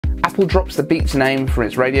Apple drops the Beats name for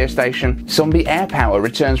its radio station, zombie Airpower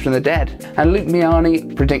returns from the dead, and Luke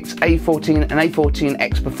Miani predicts A14 and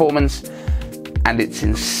A14x performance, and it's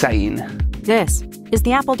insane. This is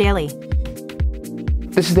the Apple Daily.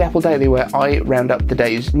 This is the Apple Daily, where I round up the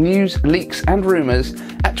day's news, leaks and rumours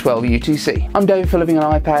at 12 UTC. I'm Dave for Living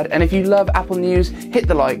on iPad, and if you love Apple news, hit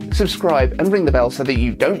the like, subscribe and ring the bell so that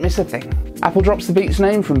you don't miss a thing. Apple drops the Beats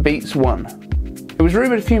name from Beats One. It was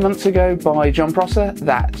rumoured a few months ago by Jon Prosser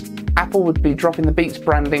that Apple would be dropping the Beats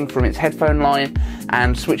branding from its headphone line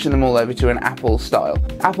and switching them all over to an Apple style.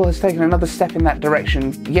 Apple has taken another step in that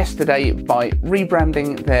direction yesterday by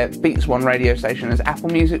rebranding their Beats One radio station as Apple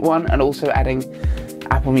Music One, and also adding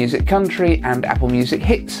Apple Music Country and Apple Music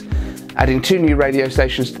Hits, adding 2 new radio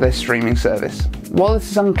stations to their streaming service. While this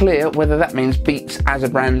is unclear whether that means Beats as a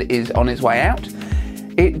brand is on its way out,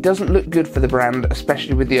 it doesn't look good for the brand,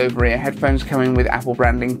 especially with the over-ear headphones coming with Apple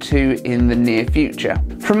branding too in the near future.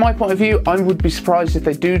 From my point of view, I would be surprised if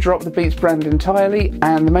they do drop the Beats brand entirely,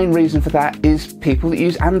 and the main reason for that is people that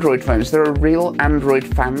use Android phones. There are real Android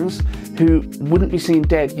fans who wouldn't be seen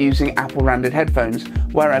dead using Apple branded headphones,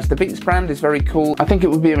 whereas the Beats brand is very cool. I think it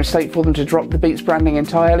would be a mistake for them to drop the Beats branding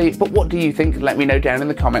entirely, but what do you think? Let me know down in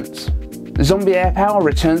the comments. Zombie Airpower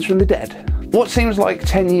returns from the dead. What seems like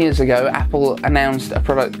 10 years ago, Apple announced a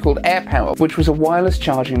product called Airpower, which was a wireless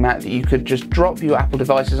charging mat that you could just drop your Apple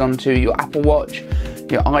devices onto, your Apple Watch,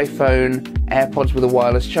 your iPhone, AirPods with a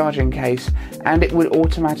wireless charging case, and it would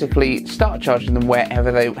automatically start charging them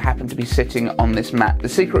wherever they happen to be sitting on this mat. The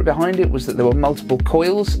secret behind it was that there were multiple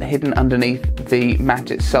coils hidden underneath the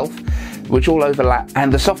mat itself, which all overlap,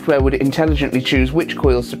 and the software would intelligently choose which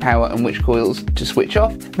coils to power and which coils to switch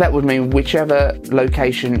off. That would mean whichever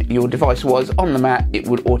location your device was on the mat, it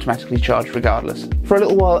would automatically charge regardless. For a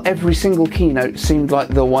little while, every single keynote seemed like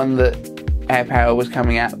the one that Airpower was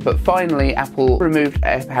coming at, but finally Apple removed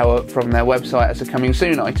Airpower from their website as a coming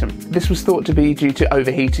soon item. This was thought to be due to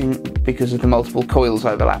overheating because of the multiple coils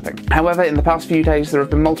overlapping. However, in the past few days there have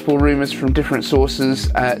been multiple rumours from different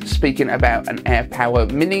sources speaking about an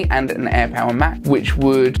Airpower Mini and an Airpower Max, which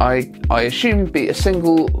would, I assume, be a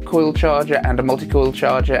single coil charger and a multi-coil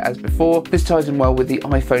charger as before. This ties in well with the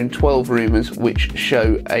iPhone 12 rumours, which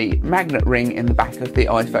show a magnet ring in the back of the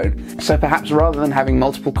iPhone. So perhaps rather than having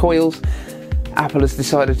multiple coils, Apple has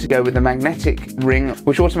decided to go with a magnetic ring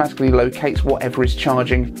which automatically locates whatever is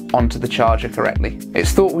charging onto the charger correctly.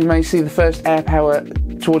 It's thought we may see the first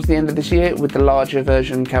Airpower towards the end of this year, with the larger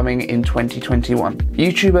version coming in 2021.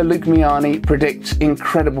 YouTuber Luke Miani predicts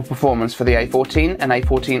incredible performance for the A14 and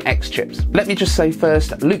A14x chips. Let me just say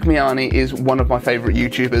first, Luke Miani is one of my favourite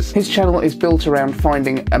YouTubers. His channel is built around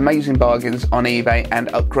finding amazing bargains on eBay and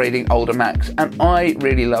upgrading older Macs, and I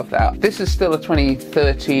really love that. This is still a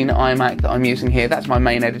 2013 iMac that I'm using here. That's my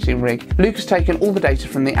main editing rig. Luke has taken all the data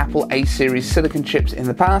from the Apple A series silicon chips in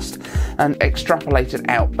the past and extrapolated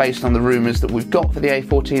out based on the rumours that we've got for the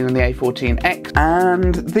A14 and the A14x,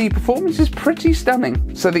 and the performance is pretty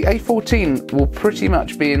stunning. So the A14 will pretty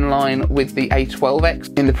much be in line with the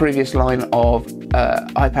A12x in the previous line of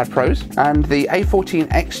iPad Pros, and the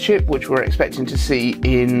A14x chip, which we're expecting to see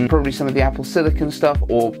in probably some of the Apple Silicon stuff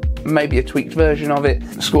or maybe a tweaked version of it,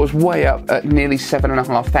 scores way up at nearly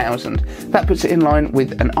 7,500. That puts it in line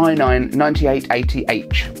with an i9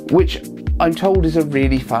 9880H, which I'm told is a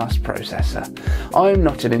really fast processor. I'm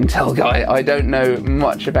not an Intel guy, I don't know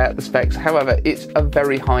much about the specs, however it's a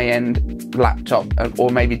very high-end laptop or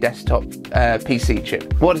maybe desktop PC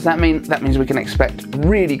chip. What does that mean? That means we can expect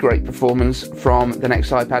really great performance from the next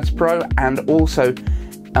iPads Pro, and also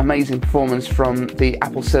amazing performance from the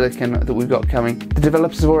Apple Silicon that we've got coming. The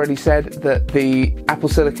developers have already said that the Apple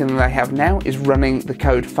Silicon they have now is running the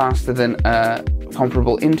code faster than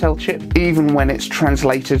comparable Intel chip, even when it's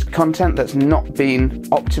translated content that's not been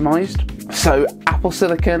optimized. So Apple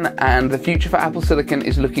Silicon and the future for Apple Silicon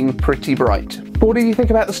is looking pretty bright. But what do you think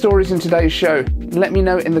about the stories in today's show? Let me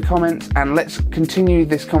know in the comments, and let's continue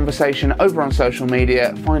this conversation over on social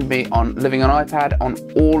media. Find me on Living on iPad on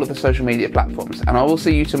all of the social media platforms, and I will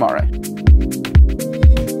see you tomorrow.